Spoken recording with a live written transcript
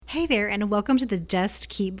Hey there, and welcome to the Just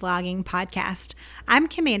Keep Blogging podcast. I'm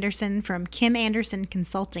Kim Anderson from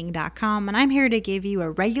KimAndersonConsulting.com, and I'm here to give you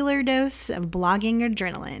a regular dose of blogging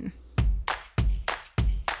adrenaline.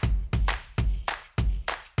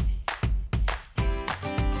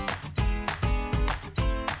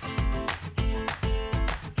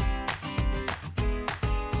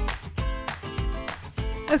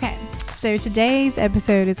 Okay, so today's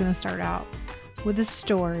episode is going to start out with a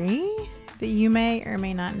story that you may or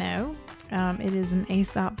may not know. It is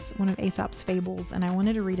one of Aesop's fables, and I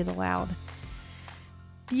wanted to read it aloud.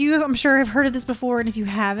 You, I'm sure, have heard of this before, and if you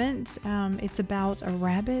haven't, it's about a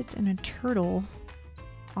rabbit and a turtle,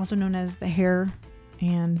 also known as the hare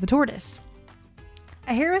and the tortoise.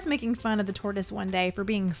 A hare was making fun of the tortoise one day for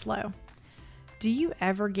being slow. "Do you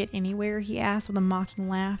ever get anywhere?" he asked with a mocking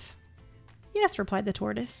laugh. "Yes," replied the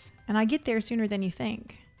tortoise, "and I get there sooner than you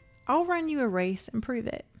think. I'll run you a race and prove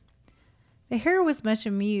it." The hare was much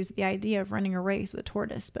amused at the idea of running a race with a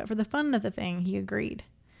tortoise, but for the fun of the thing, he agreed.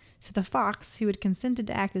 So the fox, who had consented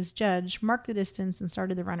to act as judge, marked the distance and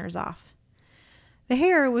started the runners off. The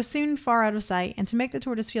hare was soon far out of sight, and to make the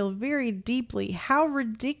tortoise feel very deeply how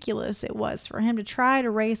ridiculous it was for him to try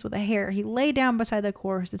to race with a hare, he lay down beside the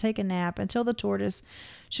course to take a nap until the tortoise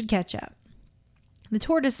should catch up. The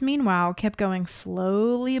tortoise, meanwhile, kept going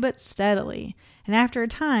slowly but steadily, and after a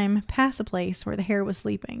time passed a place where the hare was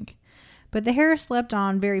sleeping. But the hare slept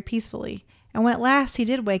on very peacefully, and when at last he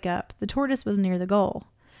did wake up, the tortoise was near the goal.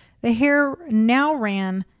 The hare now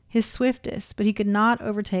ran his swiftest, but he could not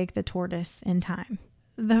overtake the tortoise in time.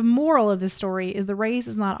 The moral of this story is the race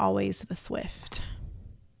is not always the swift.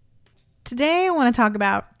 Today I want to talk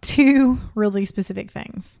about two really specific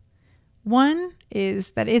things. One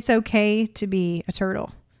is that it's okay to be a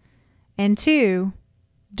turtle. And two,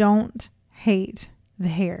 don't hate the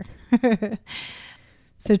hare.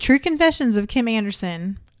 So, true confessions of Kim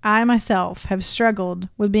Anderson, I myself have struggled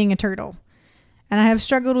with being a turtle. And I have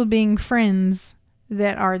struggled with being friends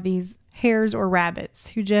that are these hares or rabbits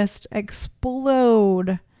who just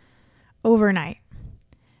explode overnight.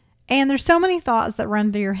 And there's so many thoughts that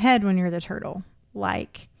run through your head when you're the turtle.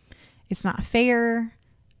 Like, it's not fair.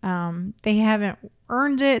 They haven't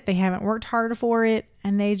earned it. They haven't worked hard for it.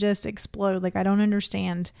 And they just explode. Like, I don't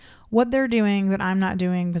understand what they're doing that I'm not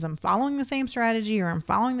doing because I'm following the same strategy or I'm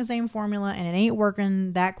following the same formula and it ain't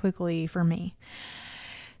working that quickly for me.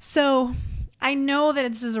 So I know that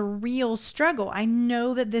this is a real struggle. I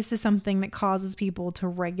know that this is something that causes people to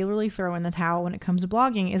regularly throw in the towel when it comes to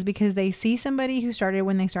blogging, is because they see somebody who started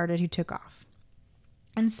when they started who took off.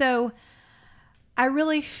 And so I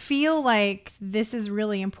really feel like this is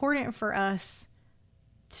really important for us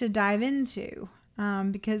to dive into,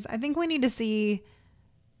 because I think we need to see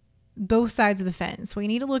both sides of the fence. We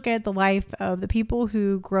need to look at the life of the people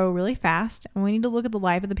who grow really fast, and we need to look at the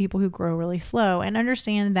life of the people who grow really slow and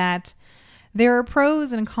understand that there are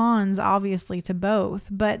pros and cons, obviously, to both.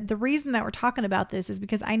 But the reason that we're talking about this is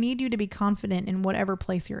because I need you to be confident in whatever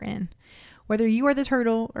place you're in. Whether you are the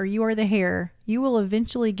turtle or you are the hare, you will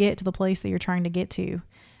eventually get to the place that you're trying to get to.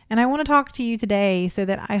 And I want to talk to you today so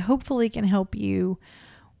that I hopefully can help you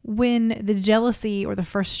when the jealousy or the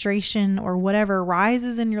frustration or whatever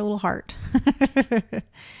rises in your little heart.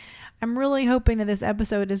 I'm really hoping that this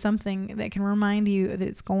episode is something that can remind you that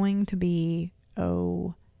it's going to be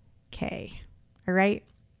okay. All right.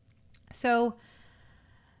 So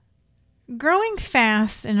growing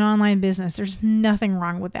fast in online business, there's nothing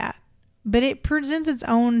wrong with that. But it presents its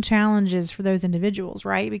own challenges for those individuals,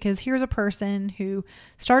 right? Because here's a person who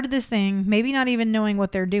started this thing, maybe not even knowing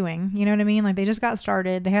what they're doing. You know what I mean? Like, they just got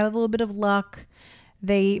started. They had a little bit of luck.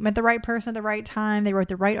 They met the right person at the right time. They wrote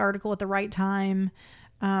the right article at the right time.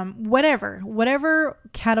 Whatever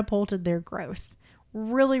catapulted their growth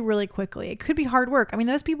really, really quickly. It could be hard work. I mean,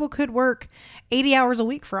 those people could work 80 hours a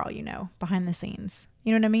week for all you know, behind the scenes.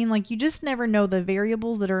 You know what I mean? Like, you just never know the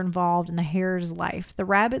variables that are involved in the hare's life, the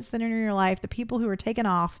rabbits that are in your life, the people who are taken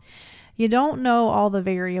off. You don't know all the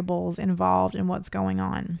variables involved in what's going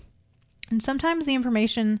on. And sometimes the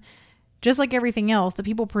information, just like everything else that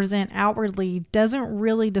people present outwardly, doesn't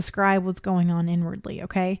really describe what's going on inwardly,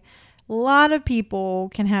 okay? A lot of people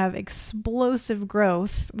can have explosive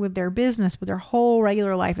growth with their business, but their whole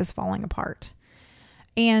regular life is falling apart.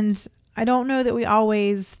 And I don't know that we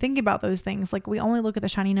always think about those things. Like, we only look at the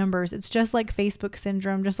shiny numbers. It's just like Facebook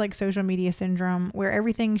syndrome, just like social media syndrome, where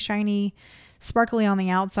everything's shiny, sparkly on the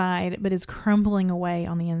outside, but is crumbling away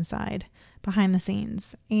on the inside behind the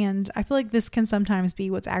scenes. And I feel like this can sometimes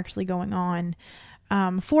be what's actually going on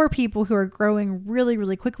for people who are growing really,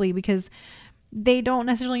 really quickly, because they don't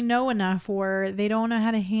necessarily know enough, or they don't know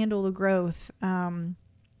how to handle the growth.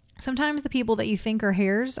 Sometimes the people that you think are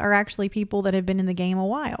hares are actually people that have been in the game a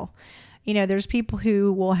while. There's people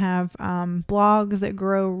who will have blogs that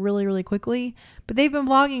grow really, really quickly, but they've been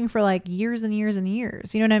blogging for like years and years and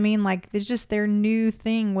years. You know what I mean? Like it's just their new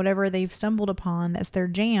thing, whatever they've stumbled upon, that's their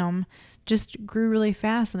jam, just grew really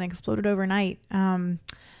fast and exploded overnight.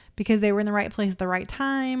 Because they were in the right place at the right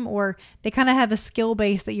time, or they kind of have a skill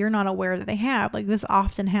base that you're not aware that they have. Like this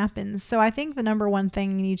often happens. So I think the number one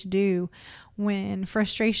thing you need to do when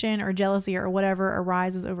frustration or jealousy or whatever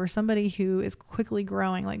arises over somebody who is quickly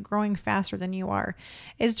growing, like growing faster than you are,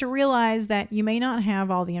 is to realize that you may not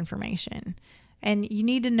have all the information. And you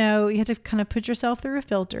need to know, you have to kind of put yourself through a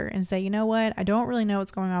filter and say, you know what? I don't really know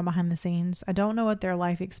what's going on behind the scenes. I don't know what their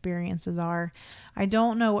life experiences are. I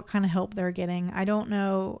don't know what kind of help they're getting. I don't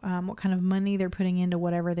know what kind of money they're putting into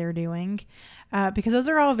whatever they're doing, because those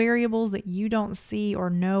are all variables that you don't see or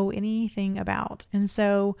know anything about. And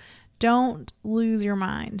so don't lose your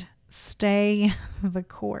mind. Stay the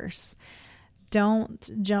course. Don't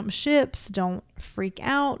jump ships. Don't freak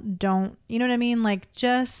out. Don't, you know what I mean? Like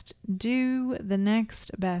just do the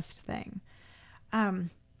next best thing.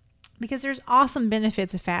 Because there's awesome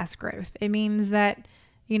benefits of fast growth. It means that,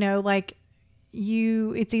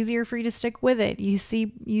 it's easier for you to stick with it. You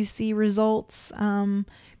see results,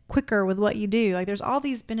 quicker with what you do. Like there's all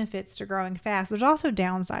these benefits to growing fast. There's also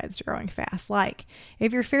downsides to growing fast. Like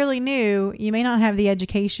if you're fairly new, you may not have the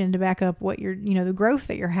education to back up what you're, the growth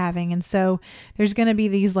that you're having. And so there's going to be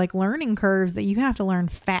these like learning curves that you have to learn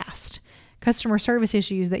fast. Customer service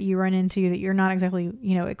issues that you run into that you're not exactly,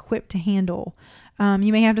 equipped to handle.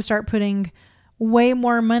 You may have to start putting way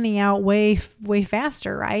more money out way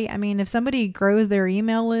faster, right? I mean, if somebody grows their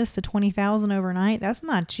email list to 20,000 overnight, that's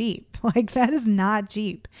not cheap. Like that is not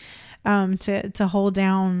cheap to hold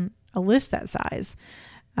down a list that size.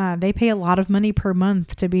 They pay a lot of money per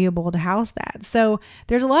month to be able to house that. So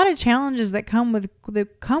there's a lot of challenges that come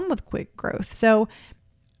with quick growth. So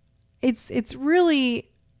it's really,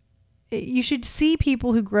 you should see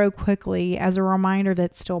people who grow quickly as a reminder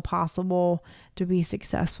that it's still possible to be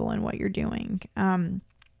successful in what you're doing.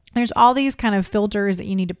 There's all these kind of filters that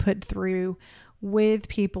you need to put through with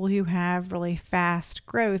people who have really fast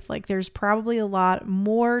growth. Like there's probably a lot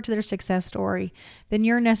more to their success story than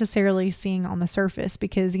you're necessarily seeing on the surface,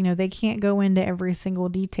 because, they can't go into every single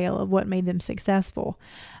detail of what made them successful.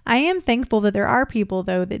 I am thankful that there are people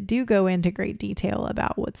though that do go into great detail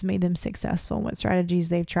about what's made them successful and what strategies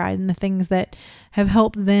they've tried and the things that have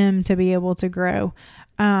helped them to be able to grow.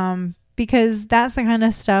 Because that's the kind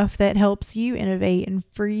of stuff that helps you innovate and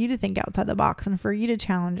for you to think outside the box and for you to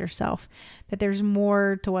challenge yourself, that there's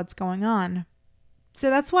more to what's going on.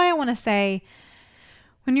 So that's why I want to say,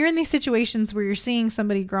 when you're in these situations where you're seeing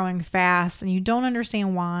somebody growing fast and you don't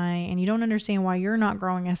understand why, and you don't understand why you're not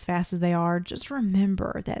growing as fast as they are, just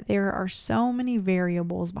remember that there are so many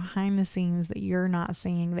variables behind the scenes that you're not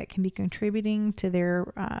seeing that can be contributing to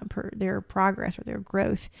their progress or their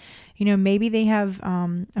growth. Maybe they have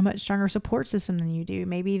a much stronger support system than you do.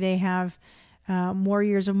 Maybe they have more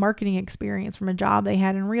years of marketing experience from a job they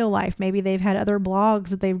had in real life. Maybe they've had other blogs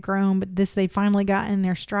that they've grown, but they finally got in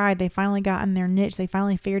their stride. They finally got in their niche. They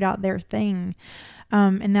finally figured out their thing.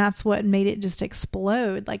 And that's what made it just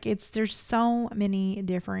explode. Like there's so many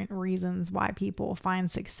different reasons why people find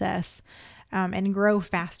success, and grow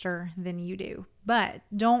faster than you do, but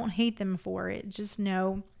don't hate them for it. Just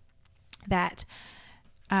know that,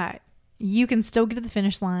 you can still get to the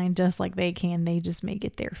finish line just like they can. They just may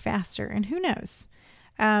get there faster. And who knows?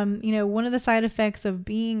 One of the side effects of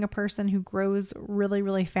being a person who grows really,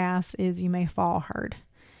 really fast is you may fall hard.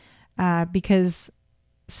 Because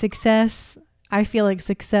I feel like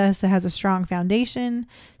success that has a strong foundation,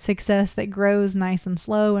 success that grows nice and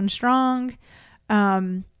slow and strong,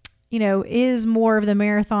 is more of the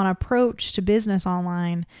marathon approach to business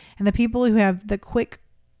online. And the people who have the quick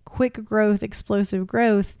growth, explosive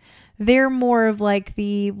growth, they're more of like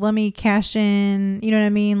the let me cash in, you know what I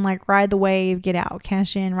mean? Like ride the wave, get out,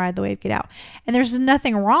 cash in, ride the wave, get out. And there's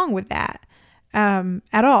nothing wrong with that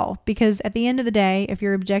at all, because at the end of the day, if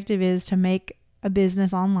your objective is to make a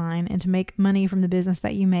business online and to make money from the business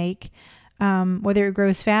that you make, whether it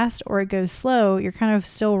grows fast or it goes slow, you're kind of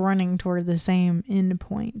still running toward the same end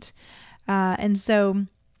point. And so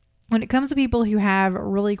when it comes to people who have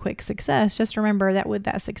really quick success, just remember that with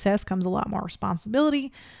that success comes a lot more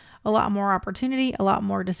responsibility, a lot more opportunity, a lot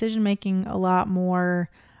more decision making, a lot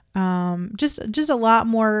more, just a lot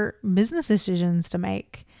more business decisions to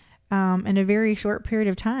make, in a very short period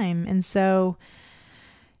of time. And so,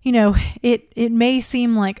 it may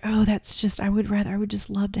seem like, oh, that's just, I would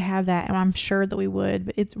just love to have that. And I'm sure that we would,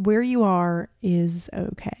 but it's where you are is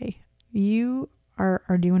okay. You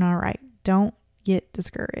are doing all right. Don't get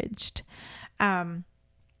discouraged.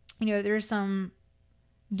 There's some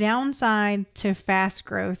downside to fast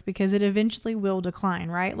growth because it eventually will decline,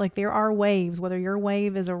 right? Like there are waves, whether your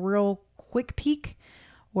wave is a real quick peak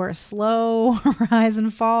or a slow rise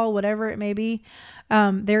and fall, whatever it may be.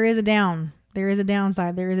 There is a downside. There is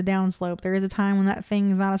a downslope. There is a time when that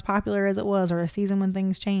thing is not as popular as it was, or a season when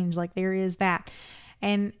things change. Like there is that.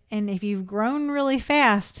 And if you've grown really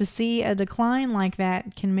fast, to see a decline like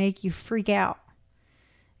that can make you freak out.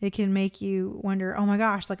 It can make you wonder, oh my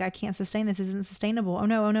gosh, like I can't sustain this. Isn't sustainable. Oh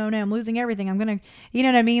no, I'm losing everything. I'm going to, you know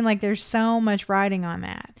what I mean? Like there's so much riding on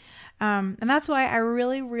that. And that's why I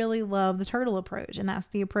really, really love the turtle approach. And that's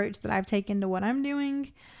the approach that I've taken to what I'm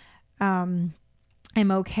doing. I'm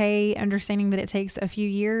okay understanding that it takes a few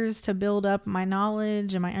years to build up my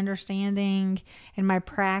knowledge and my understanding and my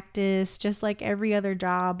practice, just like every other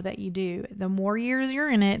job that you do. The more years you're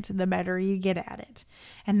in it, the better you get at it.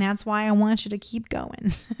 And that's why I want you to keep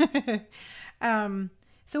going.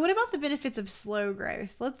 So what about the benefits of slow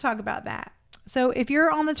growth? Let's talk about that. So if you're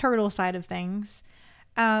on the turtle side of things,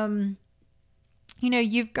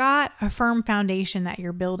 you've got a firm foundation that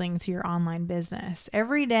you're building to your online business.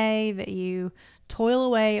 Every day that you toil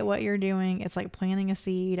away at what you're doing, it's like planting a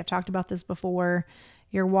seed. I've talked about this before.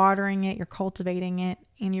 You're watering it, you're cultivating it,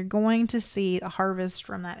 and you're going to see a harvest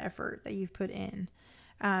from that effort that you've put in.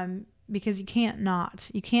 Because you can't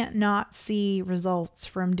not see results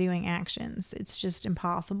from doing actions. It's just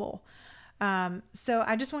impossible. So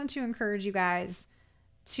I just want to encourage you guys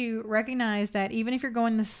to recognize that even if you're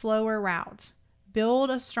going the slower route, build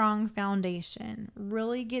a strong foundation,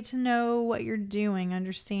 really get to know what you're doing,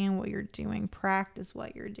 understand what you're doing, practice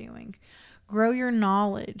what you're doing, grow your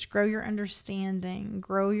knowledge, grow your understanding,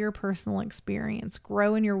 grow your personal experience,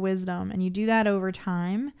 grow in your wisdom. And you do that over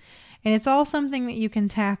time. And it's all something that you can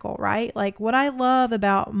tackle, right? Like what I love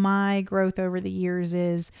about my growth over the years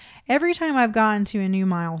is every time I've gotten to a new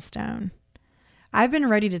milestone, I've been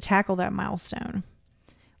ready to tackle that milestone.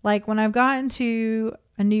 Like when I've gotten to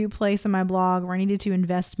a new place in my blog where I needed to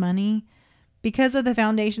invest money, because of the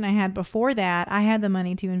foundation I had before that, I had the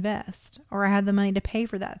money to invest, or I had the money to pay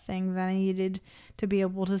for that thing that I needed to be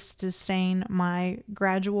able to sustain my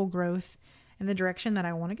gradual growth in the direction that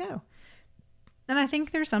I want to go. And I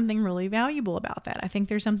think there's something really valuable about that. I think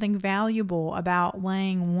there's something valuable about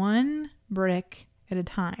laying one brick at a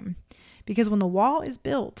time, because when the wall is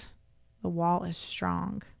built, the wall is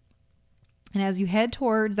strong. And as you head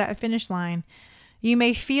towards that finish line, you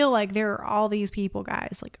may feel like there are all these people,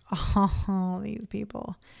 guys, like all these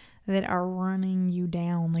people that are running you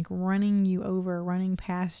down, like running you over, running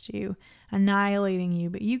past you, annihilating you,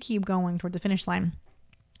 but you keep going toward the finish line.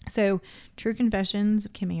 So, true confessions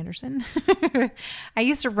of Kim Anderson. I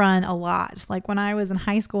used to run a lot. Like when I was in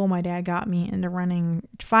high school, my dad got me into running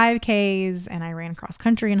 5Ks, and I ran cross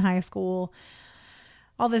country in high school.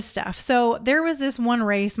 All this stuff. So there was this one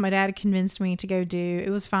race my dad convinced me to go do.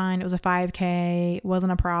 It was fine. It was a 5K. It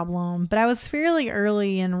wasn't a problem. But I was fairly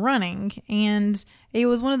early in running, and it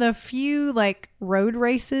was one of the few like road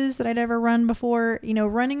races that I'd ever run before.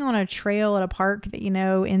 Running on a trail at a park that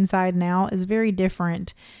inside and out is very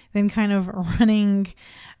different than kind of running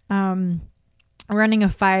a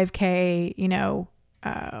 5K,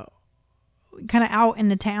 kind of out in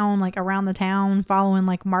the town, like around the town, following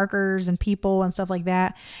like markers and people and stuff like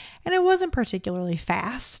that. And it wasn't particularly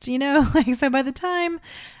fast, like, so by the time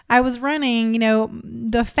I was running,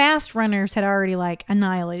 the fast runners had already like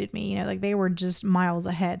annihilated me, like they were just miles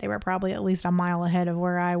ahead. They were probably at least a mile ahead of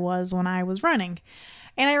where I was when I was running.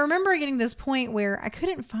 And I remember getting this point where I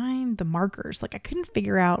couldn't find the markers. Like I couldn't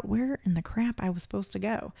figure out where in the crap I was supposed to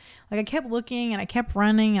go. Like I kept looking and I kept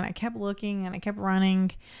running and I kept looking and I kept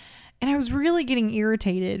running. And I was really getting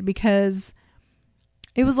irritated because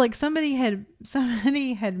it was like somebody had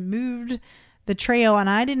moved the trail and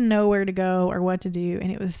I didn't know where to go or what to do.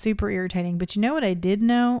 And it was super irritating. But you know what I did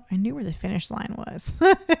know? I knew where the finish line was.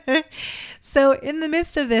 So in the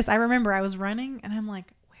midst of this, I remember I was running and I'm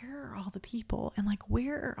like, where are all the people? And like,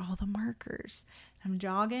 where are all the markers? I'm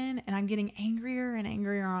jogging and I'm getting angrier and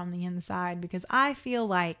angrier on the inside because I feel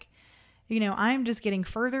like, I'm just getting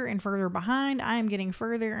further and further behind. I'm getting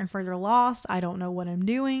further and further lost. I don't know what I'm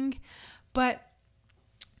doing. But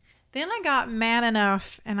then I got mad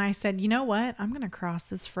enough and I said, you know what? I'm going to cross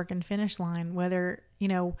this freaking finish line, whether,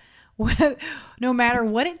 no matter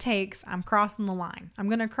what it takes, I'm crossing the line. I'm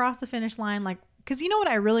going to cross the finish line. Like, because you know what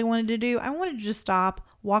I really wanted to do? I wanted to just stop,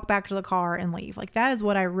 walk back to the car and leave. Like that is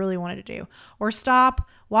what I really wanted to do. Or stop,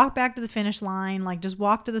 walk back to the finish line, like just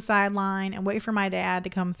walk to the sideline and wait for my dad to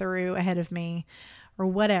come through ahead of me. or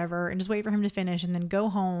whatever, and just wait for him to finish and then go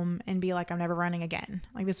home and be like, I'm never running again.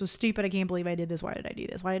 Like, this was stupid. I can't believe I did this. Why did I do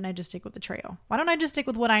this? Why didn't I just stick with the trail? Why don't I just stick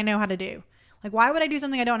with what I know how to do? Like, why would I do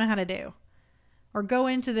something I don't know how to do? Or go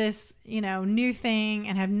into this, new thing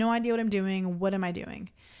and have no idea what I'm doing. What am I doing?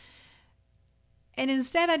 And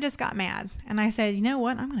instead I just got mad and I said, you know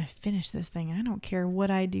what? I'm going to finish this thing. And I don't care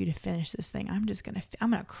what I do to finish this thing. I'm going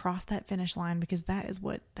to cross that finish line because that is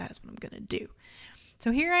what I'm going to do.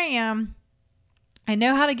 So here I am. I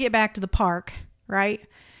know how to get back to the park, right?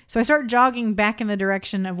 So I start jogging back in the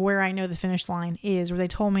direction of where I know the finish line is, where they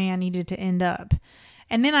told me I needed to end up.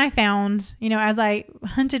 And then I found, as I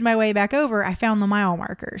hunted my way back over, I found the mile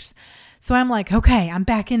markers. So I'm like, okay, I'm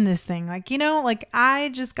back in this thing. Like, I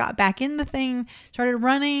just got back in the thing, started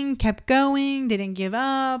running, kept going, didn't give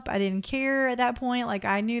up. I didn't care at that point. Like,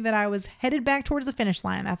 I knew that I was headed back towards the finish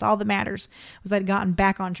line. That's all that matters, was I'd gotten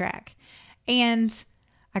back on track. And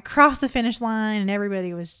I crossed the finish line and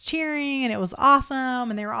everybody was cheering and it was awesome.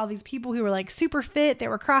 And there were all these people who were like super fit. They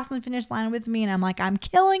were crossing the finish line with me. And I'm like, I'm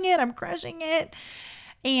killing it. I'm crushing it.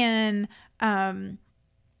 And,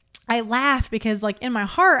 I laughed because like in my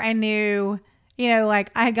heart, I knew, I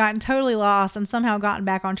had gotten totally lost and somehow gotten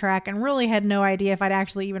back on track and really had no idea if I'd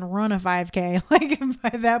actually even run a 5K like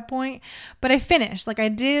by that point. But I finished. Like, I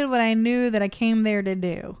did what I knew that I came there to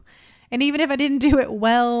do. And even if I didn't do it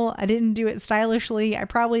well, I didn't do it stylishly, I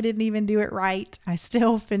probably didn't even do it right, I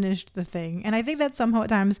still finished the thing. And I think that's somehow at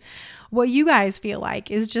times what you guys feel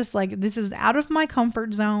like is just like, this is out of my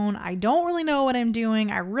comfort zone. I don't really know what I'm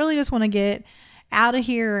doing. I really just want to get out of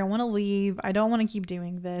here. I want to leave. I don't want to keep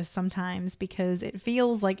doing this sometimes because it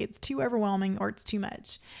feels like it's too overwhelming or it's too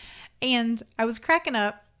much. And I was cracking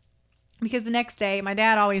up because the next day my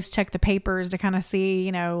dad always checked the papers to kind of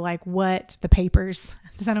see, like what the papers,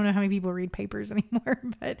 I don't know how many people read papers anymore,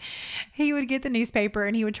 but he would get the newspaper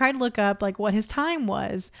and he would try to look up like what his time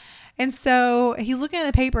was. And so he's looking at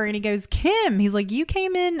the paper and he goes, Kim, he's like, you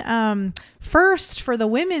came in first for the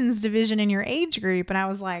women's division in your age group. And I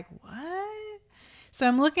was like, what? So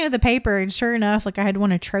I'm looking at the paper and sure enough, like I had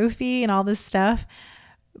won a trophy and all this stuff,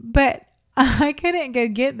 but I couldn't go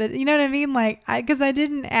get the, you know what I mean? Like cause I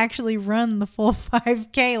didn't actually run the full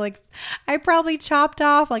 5K. Like I probably chopped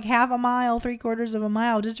off like half a mile, 3/4 of a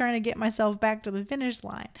mile, just trying to get myself back to the finish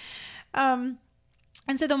line. And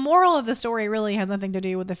so the moral of the story really has nothing to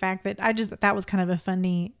do with the fact that that was kind of a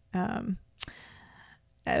funny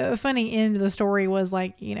end of the story was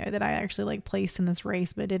like, that I actually like placed in this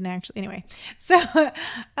race, but it didn't actually, anyway. So,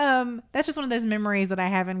 that's just one of those memories that I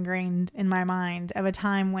have ingrained in my mind of a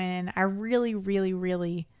time when I really, really,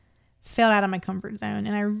 really fell out of my comfort zone.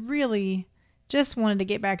 And I really just wanted to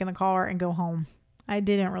get back in the car and go home. I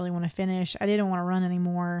didn't really want to finish. I didn't want to run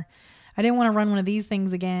anymore. I didn't want to run one of these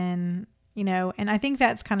things again, and I think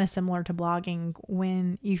that's kind of similar to blogging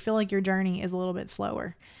when you feel like your journey is a little bit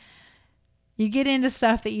slower. You get into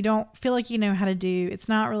stuff that you don't feel like you know how to do. It's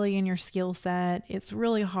not really in your skill set. It's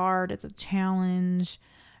really hard. It's a challenge.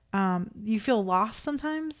 You feel lost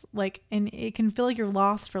sometimes, and it can feel like you're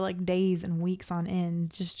lost for like days and weeks on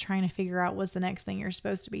end, just trying to figure out what's the next thing you're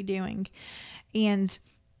supposed to be doing. And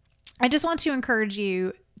I just want to encourage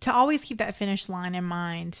you to always keep that finish line in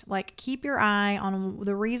mind. Like, keep your eye on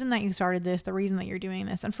the reason that you started this, the reason that you're doing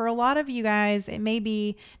this. And for a lot of you guys, it may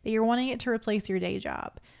be that you're wanting it to replace your day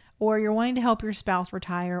job, or you're wanting to help your spouse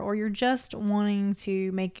retire, or you're just wanting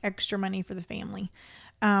to make extra money for the family,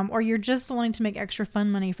 or you're just wanting to make extra fun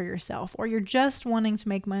money for yourself, or you're just wanting to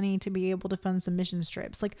make money to be able to fund some mission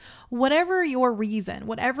trips. Like, whatever your reason,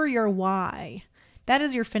 whatever your why, that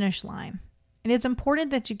is your finish line. And it's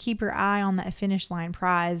important that you keep your eye on that finish line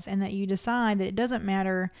prize and that you decide that it doesn't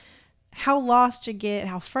matter how lost you get,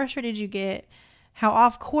 how frustrated you get, how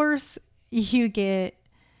off course you get.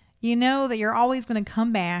 You know that you're always going to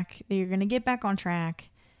come back, that you're going to get back on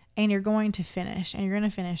track, and you're going to finish, and you're going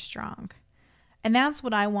to finish strong. And that's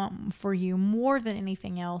what I want for you more than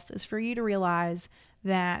anything else, is for you to realize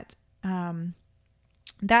that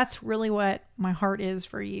that's really what my heart is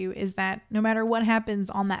for you, is that no matter what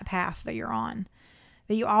happens on that path that you're on,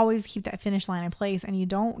 that you always keep that finish line in place and you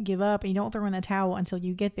don't give up and you don't throw in the towel until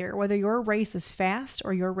you get there, whether your race is fast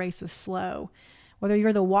or your race is slow. Whether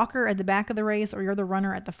you're the walker at the back of the race or you're the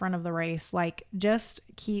runner at the front of the race, like, just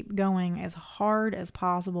keep going as hard as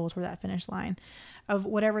possible toward that finish line of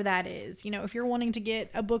whatever that is. If you're wanting to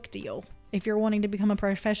get a book deal, if you're wanting to become a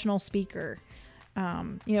professional speaker,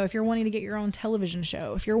 if you're wanting to get your own television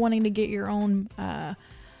show, if you're wanting to get your own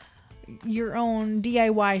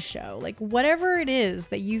DIY show, like whatever it is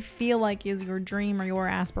that you feel like is your dream or your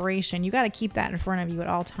aspiration, you got to keep that in front of you at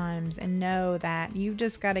all times and know that you've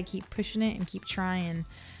just got to keep pushing it and keep trying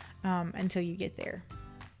until you get there.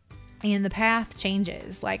 and the path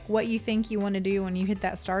changes. Like what you think you want to do when you hit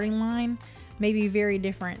that starting line may be very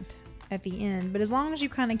different at the end. But as long as you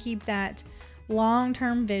kind of keep that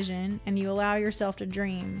long-term vision and you allow yourself to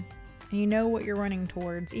dream and you know what you're running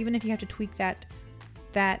towards, even if you have to tweak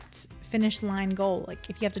that finish line goal, like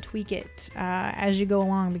if you have to tweak it as you go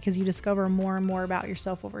along because you discover more and more about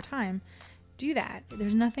yourself over time, do that.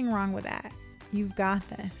 There's nothing wrong with that. You've got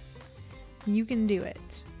this. You can do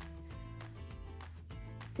it.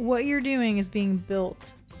 What you're doing is being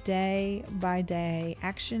built day by day,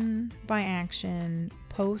 action by action,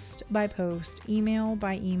 post by post, email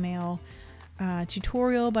by email,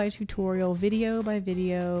 tutorial by tutorial, video by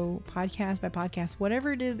video, podcast by podcast,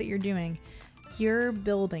 whatever it is that you're doing, you're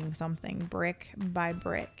building something brick by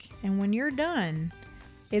brick. And when you're done,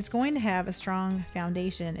 it's going to have a strong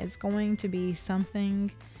foundation. It's going to be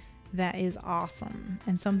something that is awesome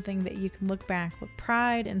and something that you can look back with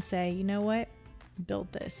pride and say, you know what? I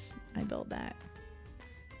built this. I built that.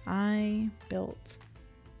 I built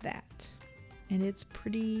that. And it's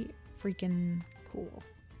pretty freaking cool.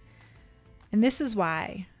 And this is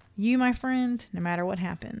why you, my friend, no matter what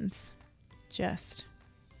happens, just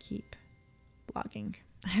keep blogging.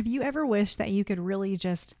 Have you ever wished that you could really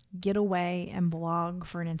just get away and blog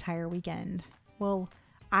for an entire weekend? Well,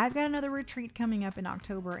 I've got another retreat coming up in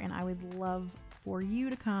October, and I would love for you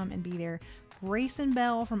to come and be there. Grayson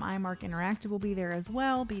Bell from iMark Interactive will be there as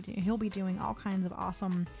well. He'll be doing all kinds of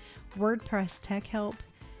awesome WordPress tech help.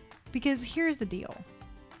 Because here's the deal.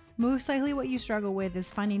 Most likely what you struggle with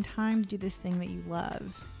is finding time to do this thing that you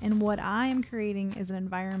love. And what I am creating is an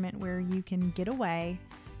environment where you can get away,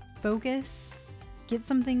 focus, get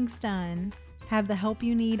some things done, have the help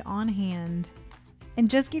you need on hand, and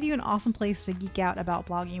just give you an awesome place to geek out about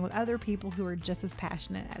blogging with other people who are just as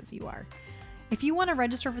passionate as you are. If you want to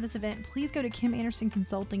register for this event, please go to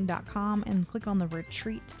KimAndersonConsulting.com and click on the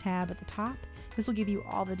retreat tab at the top. This will give you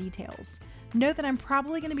all the details. Note that I'm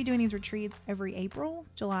probably going to be doing these retreats every April,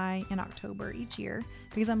 July, and October each year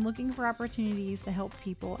because I'm looking for opportunities to help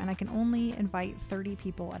people, and I can only invite 30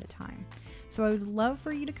 people at a time. So I would love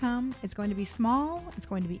for you to come. It's going to be small, it's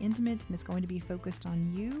going to be intimate, and it's going to be focused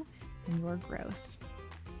on you and your growth.